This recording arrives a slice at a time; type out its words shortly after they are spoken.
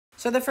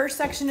So the first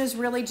section is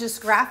really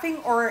just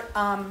graphing or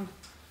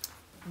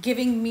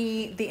giving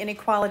me the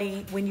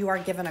inequality when you are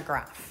given a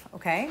graph,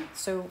 okay?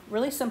 So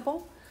really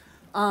simple.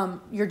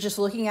 You're just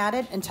looking at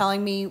it and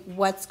telling me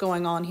what's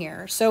going on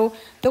here. So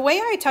the way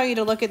I tell you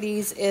to look at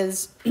these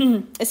is,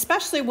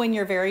 especially when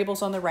your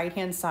variable's on the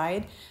right-hand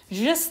side,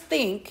 just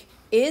think,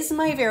 is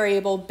my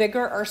variable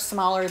bigger or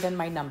smaller than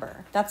my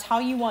number? That's how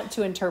you want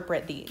to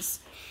interpret these.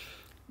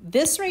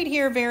 This right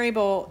here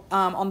variable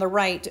on the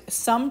right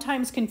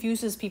sometimes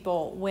confuses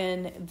people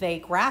when they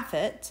graph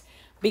it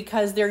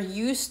because they're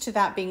used to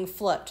that being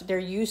flipped. They're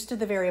used to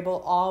the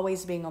variable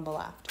always being on the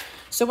left.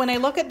 So when I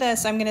look at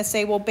this, I'm going to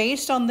say, well,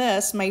 based on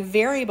this, my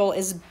variable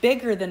is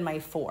bigger than my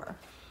 4.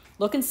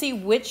 Look and see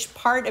which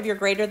part of your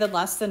greater than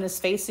less than is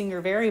facing your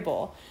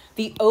variable.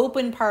 The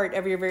open part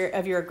of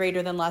your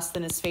greater than less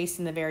than is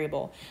facing the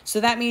variable.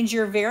 So that means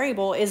your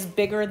variable is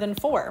bigger than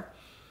 4.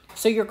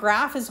 So your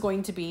graph is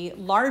going to be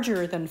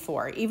larger than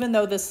 4, even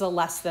though this is a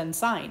less than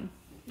sign,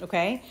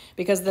 okay?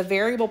 Because the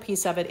variable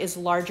piece of it is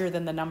larger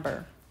than the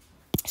number.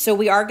 So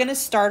we are going to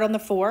start on the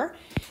 4.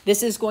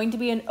 This is going to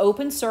be an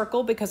open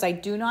circle because I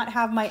do not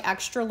have my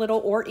extra little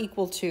or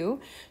equal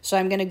to. So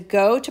I'm going to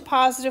go to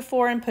positive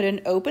 4 and put an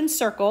open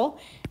circle.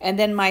 And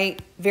then my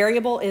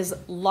variable is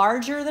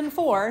larger than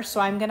 4. So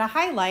I'm going to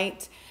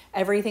highlight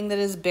everything that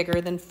is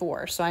bigger than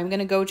 4. So I'm going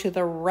to go to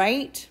the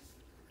right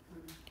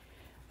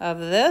of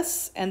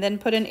this and then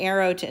put an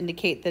arrow to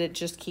indicate that it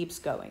just keeps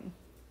going.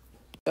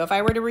 So if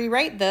I were to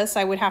rewrite this,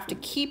 I would have to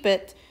keep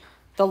it,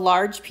 the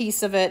large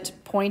piece of it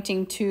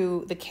pointing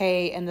to the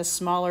k and the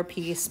smaller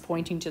piece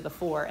pointing to the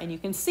 4. And you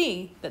can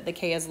see that the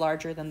k is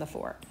larger than the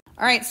 4.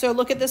 All right, so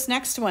look at this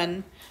next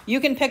one. You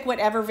can pick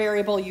whatever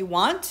variable you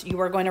want. You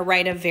are going to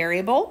write a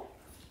variable.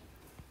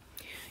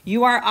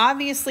 You are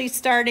obviously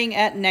starting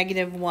at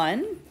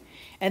 -1.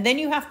 And then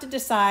you have to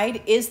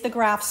decide, is the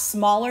graph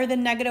smaller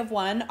than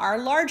 -1 or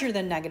larger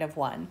than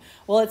 -1?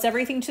 Well, it's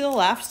everything to the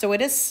left, so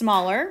it is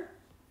smaller.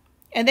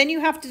 And then you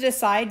have to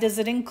decide, does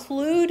it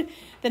include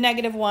the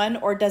 -1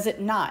 or does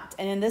it not?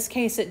 And in this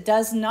case, it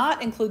does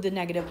not include the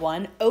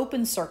 -1,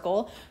 open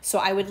circle. So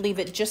I would leave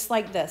it just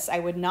like this. I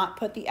would not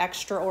put the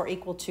extra or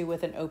equal to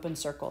with an open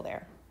circle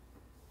there.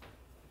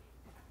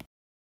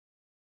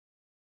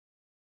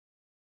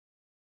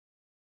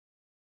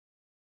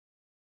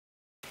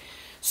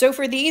 So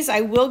for these,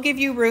 I will give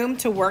you room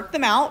to work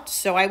them out.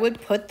 So I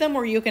would put them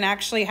where you can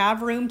actually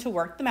have room to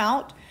work them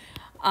out.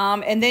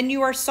 And then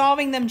you are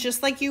solving them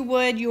just like you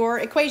would your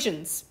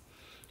equations.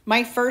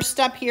 My first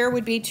step here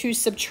would be to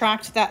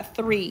subtract that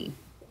 3.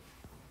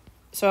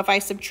 So if I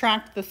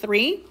subtract the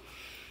 3,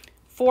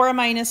 4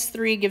 minus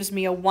 3 gives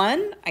me a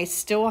 1. I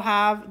still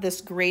have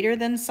this greater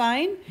than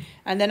sign.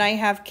 And then I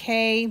have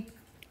k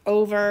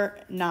over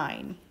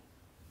 9.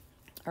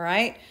 All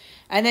right.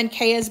 And then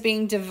k is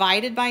being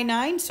divided by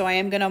 9. So I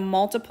am going to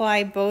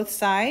multiply both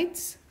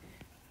sides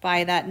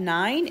by that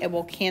 9. It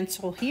will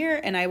cancel here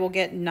and I will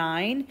get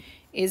 9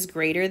 is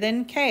greater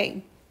than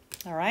k.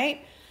 All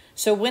right.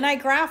 So when I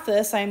graph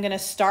this, I'm going to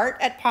start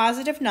at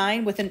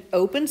 +9 with an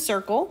open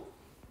circle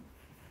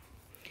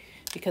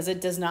because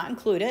it does not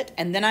include it.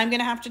 And then I'm going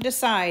to have to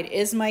decide,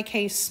 is my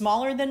k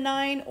smaller than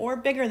 9 or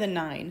bigger than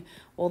 9?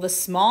 Well, the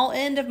small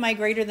end of my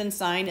greater than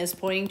sign is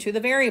pointing to the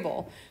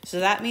variable. So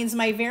that means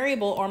my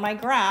variable or my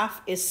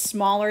graph is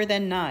smaller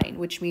than 9,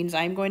 which means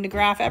I'm going to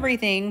graph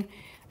everything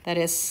that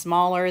is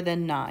smaller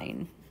than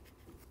 9.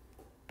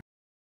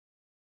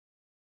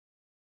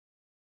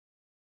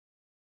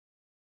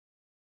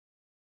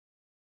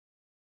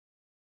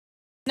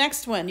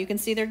 Next one, you can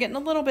see they're getting a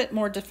little bit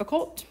more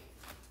difficult.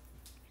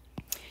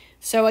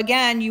 So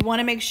again, you want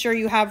to make sure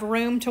you have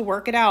room to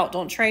work it out.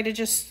 Don't try to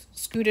just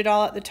scoot it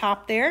all at the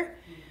top there.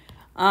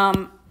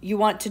 You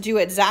want to do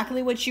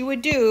exactly what you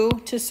would do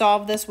to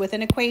solve this with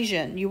an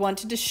equation. You want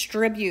to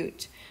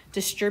distribute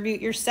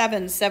your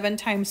 7. 7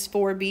 times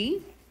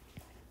 4b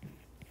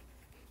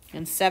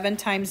and 7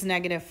 times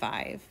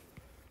 -5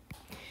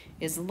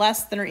 is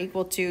less than or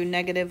equal to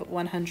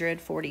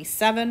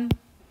 -147.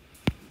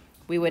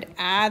 We would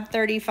add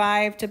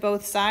 35 to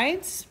both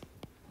sides.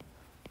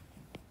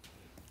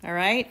 All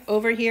right,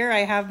 over here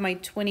I have my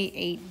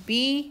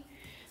 28b.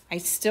 I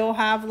still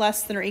have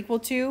less than or equal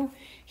to.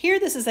 Here,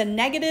 this is a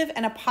negative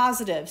and a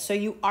positive, so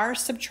you are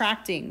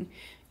subtracting.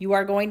 You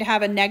are going to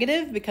have a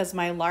negative because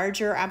my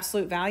larger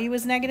absolute value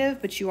is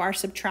negative, but you are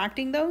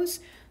subtracting those,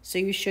 so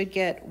you should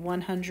get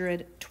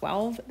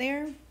 112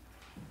 there.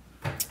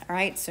 All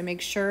right, so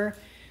make sure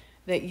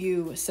that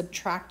you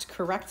subtract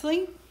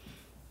correctly.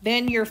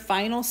 Then your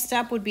final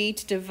step would be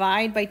to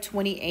divide by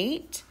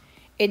 28.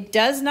 It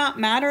does not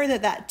matter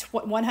that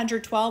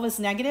 112 is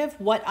negative.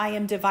 What I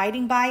am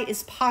dividing by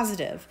is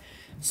positive.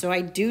 So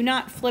I do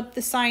not flip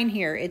the sign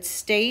here. It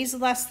stays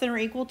less than or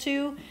equal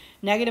to.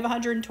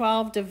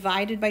 -112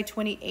 divided by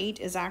 28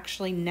 is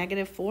actually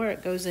 -4.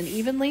 It goes in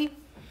evenly.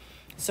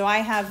 So I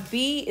have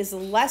b is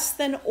less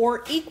than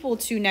or equal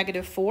to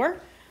 -4.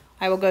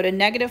 I will go to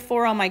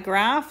 -4 on my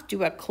graph,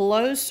 do a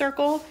closed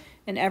circle,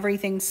 and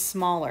everything's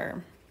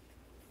smaller.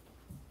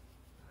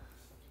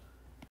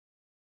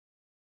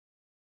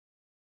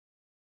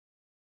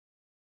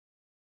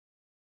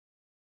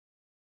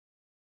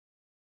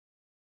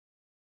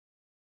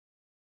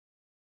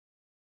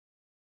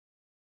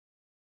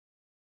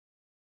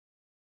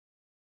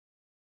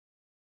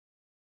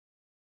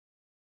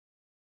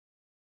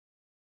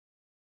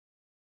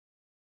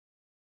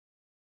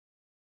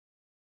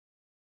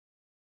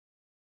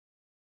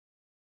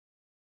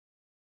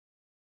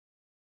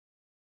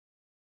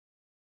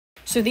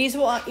 So these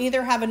will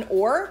either have an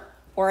or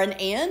an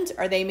and,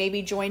 or they may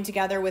be joined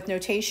together with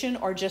notation,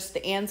 or just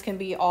the ands can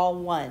be all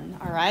one,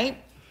 all right?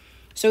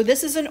 So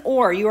this is an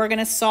or. You are going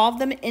to solve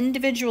them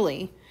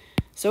individually.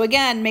 So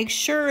again, make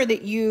sure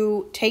that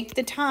you take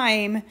the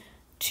time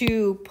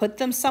to put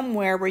them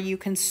somewhere where you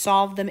can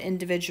solve them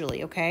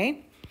individually,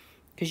 okay?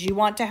 Because you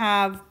want to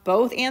have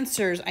both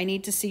answers. I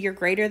need to see your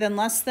greater than,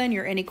 less than,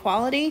 your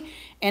inequality,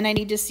 and I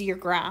need to see your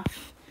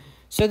graph.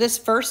 So this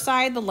first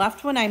side, the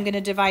left one, I'm going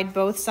to divide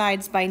both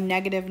sides by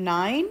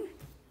 -9.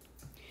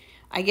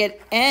 I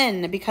get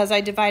n, because I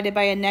divided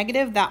by a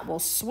negative, that will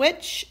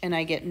switch, and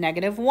I get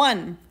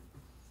 -1.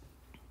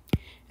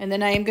 And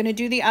then I am going to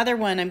do the other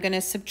one. I'm going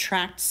to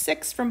subtract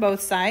 6 from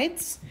both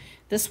sides.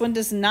 This one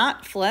does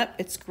not flip.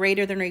 It's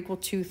greater than or equal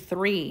to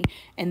 3.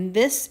 And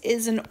this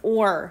is an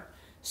or.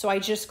 So I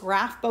just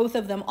graph both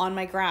of them on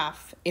my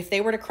graph. If they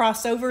were to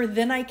cross over,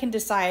 then I can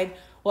decide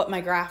what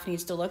my graph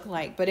needs to look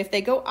like. But if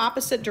they go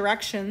opposite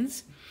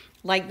directions,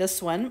 like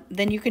this one,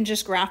 then you can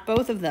just graph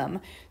both of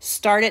them.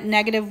 Start at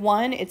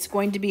 -1. It's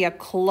going to be a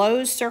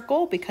closed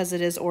circle because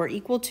it is or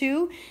equal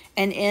to,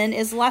 and n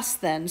is less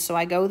than. So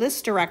I go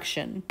this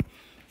direction.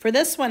 For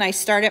this one, I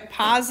start at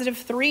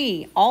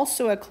 +3,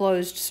 also a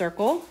closed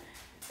circle,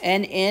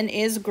 and n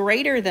is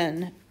greater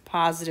than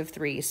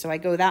 +3. So I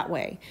go that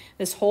way.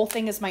 This whole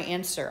thing is my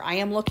answer. I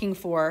am looking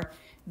for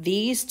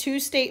these two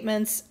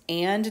statements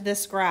and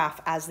this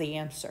graph as the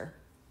answer.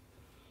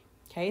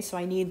 Okay, so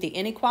I need the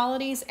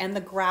inequalities and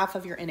the graph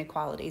of your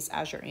inequalities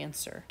as your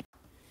answer.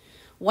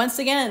 Once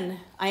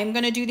again, I am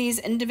going to do these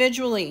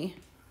individually.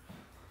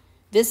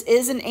 This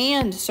is an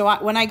and, so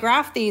when I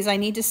graph these, I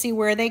need to see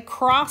where they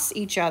cross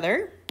each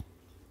other.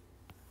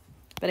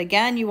 But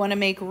again, you want to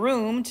make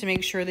room to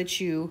make sure that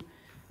you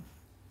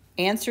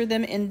answer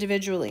them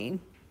individually.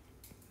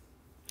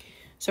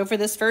 So for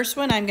this first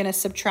one, I'm going to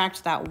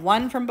subtract that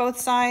 1 from both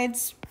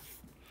sides.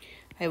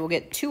 I will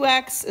get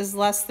 2x is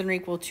less than or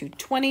equal to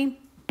 20.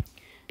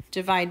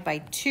 Divide by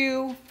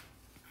 2.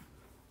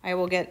 I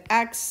will get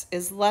x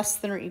is less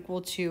than or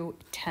equal to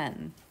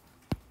 10.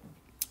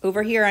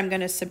 Over here, I'm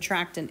going to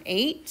subtract an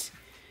 8.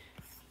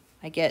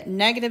 I get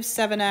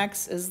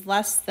 -7x is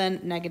less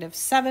than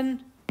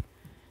 -7.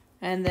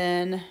 And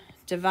then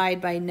divide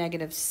by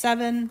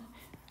 -7.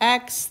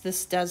 X,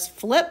 this does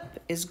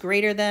flip, is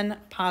greater than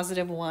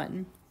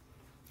 +1.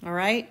 All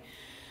right?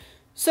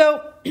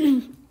 So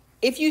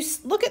if you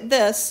look at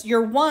this,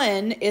 your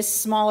 1 is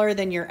smaller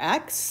than your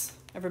x.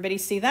 Everybody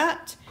see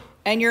that?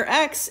 And your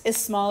x is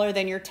smaller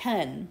than your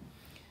 10.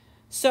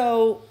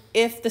 So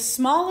if the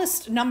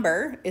smallest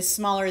number is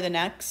smaller than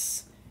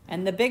x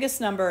and the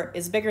biggest number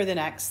is bigger than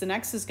x, then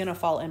x is going to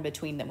fall in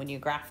between them when you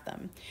graph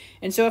them.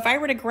 And so if I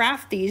were to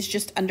graph these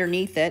just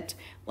underneath it,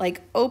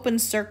 like open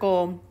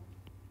circle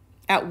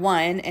at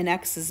 1 and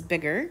x is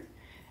bigger,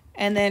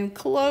 and then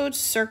closed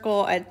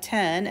circle at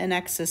 10 and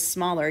x is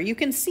smaller, you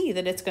can see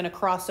that it's going to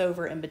cross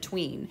over in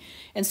between.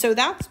 And so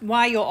that's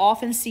why you'll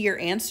often see your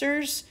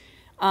answers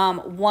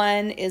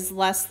 1 is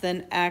less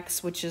than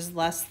x, which is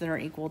less than or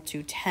equal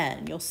to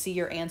 10. You'll see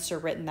your answer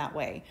written that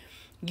way.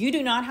 You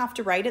do not have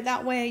to write it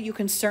that way. You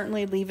can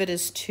certainly leave it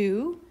as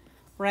 2,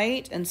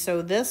 right? And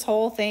so this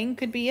whole thing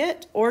could be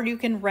it, or you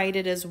can write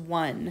it as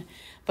 1.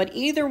 But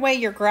either way,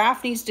 your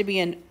graph needs to be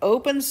an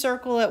open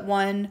circle at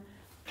 1,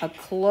 a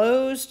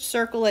closed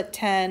circle at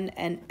 10,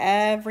 and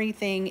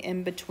everything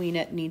in between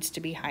it needs to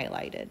be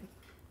highlighted.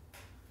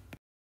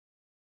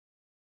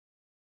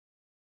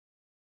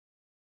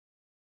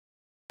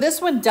 This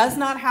one does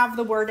not have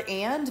the word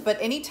and, but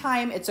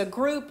anytime it's a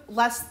group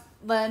less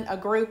than a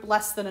group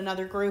less than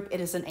another group, it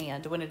is an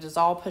and when it is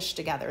all pushed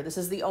together. This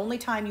is the only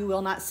time you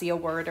will not see a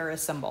word or a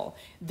symbol.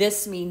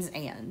 This means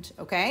and,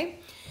 okay?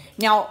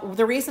 Now,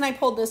 the reason I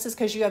pulled this is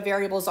because you have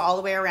variables all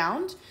the way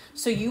around.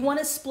 So you want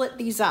to split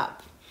these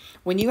up.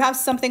 When you have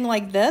something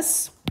like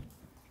this,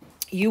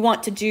 you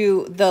want to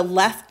do the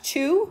left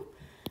 2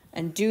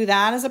 and do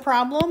that as a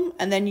problem.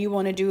 And then you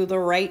want to do the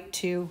right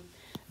 2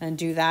 and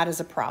do that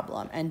as a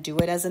problem, and do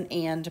it as an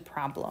and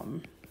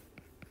problem.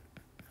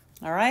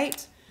 All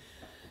right?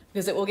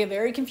 Because it will get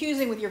very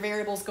confusing with your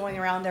variables going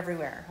around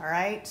everywhere. All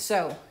right?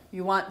 So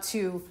you want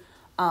to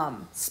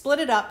split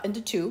it up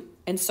into 2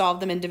 and solve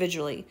them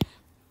individually.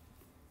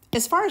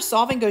 As far as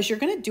solving goes, you're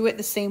going to do it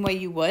the same way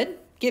you would.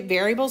 Get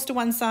variables to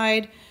one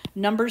side,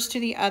 numbers to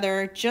the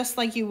other, just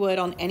like you would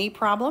on any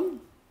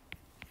problem.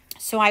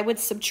 So I would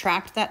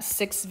subtract that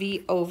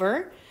 6v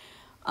over.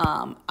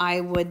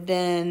 I would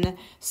then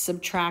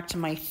subtract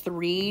my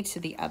 3 to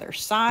the other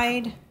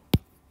side,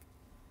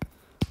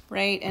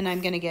 right? And I'm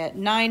going to get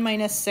 9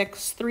 minus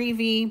 6,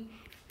 3v.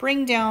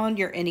 Bring down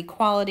your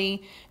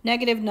inequality.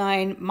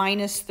 -9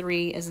 minus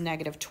 3 is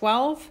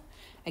 -12.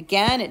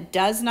 Again, it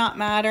does not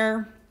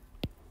matter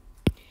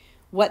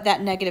what that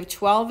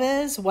 -12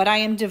 is. What I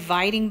am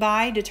dividing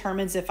by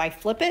determines if I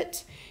flip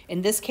it.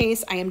 In this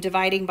case, I am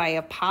dividing by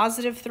a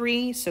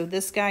 +3, so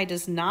this guy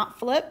does not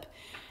flip.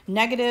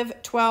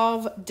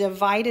 -12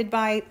 divided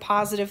by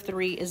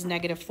 +3 is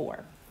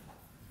 -4.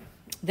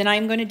 Then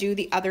I'm going to do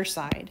the other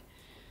side.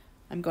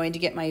 I'm going to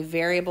get my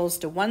variables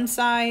to one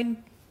side.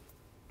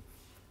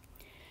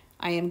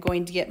 I am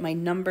going to get my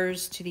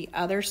numbers to the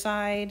other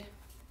side,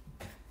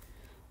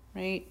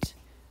 right?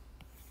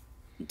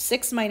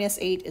 6 minus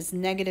 8 is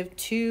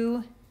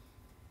 -2.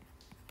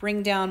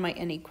 Bring down my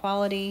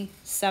inequality.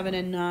 7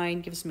 and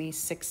 9 gives me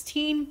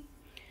 16.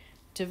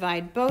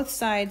 Divide both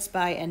sides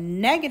by a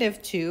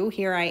 -2.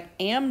 Here I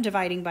am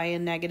dividing by a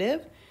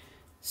negative.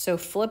 So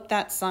flip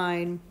that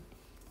sign.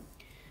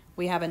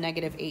 We have a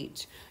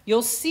 -8.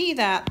 You'll see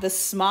that the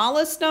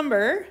smallest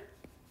number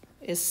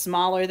is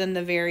smaller than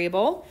the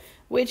variable,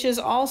 which is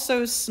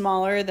also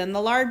smaller than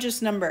the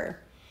largest number.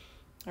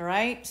 All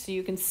right, so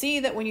you can see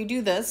that when you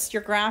do this,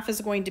 your graph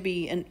is going to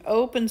be an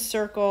open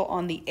circle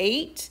on the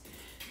 8,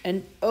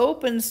 an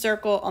open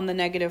circle on the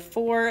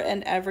 -4,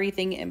 and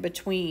everything in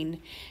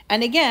between.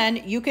 And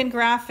again, you can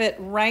graph it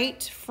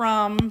right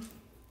from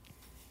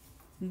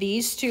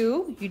these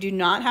two. You do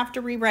not have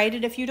to rewrite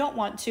it if you don't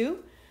want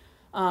to.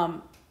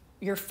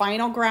 Your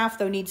final graph,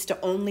 though, needs to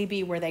only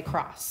be where they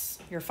cross.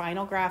 Your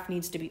final graph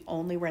needs to be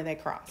only where they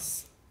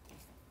cross.